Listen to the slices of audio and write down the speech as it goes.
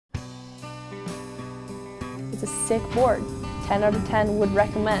It's a sick board. 10 out of 10 would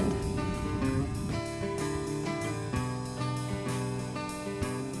recommend.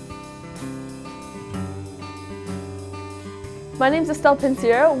 My name's Estelle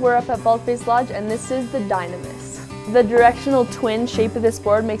Pensiero. We're up at Baldface Lodge and this is the Dynamiss. The directional twin shape of this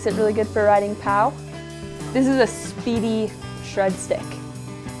board makes it really good for riding POW. This is a speedy shred stick.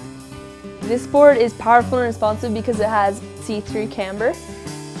 This board is powerful and responsive because it has C3 camber.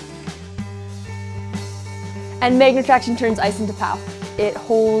 And Magne-Traction turns ice into POW. It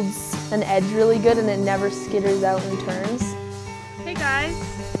holds an edge really good and it never skitters out and turns. Hey guys,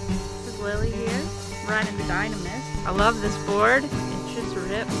 this is Lily here, riding the Dynamiss. I love this board. It just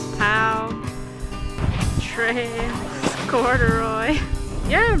rips POW, trims, corduroy.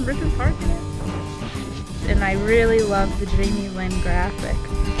 Yeah, I'm ripping parts of it. And I really love the dreamy Lynn graphic.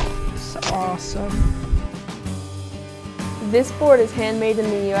 It's awesome. This board is handmade in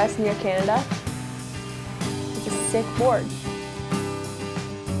the US near Canada. It's a sick board.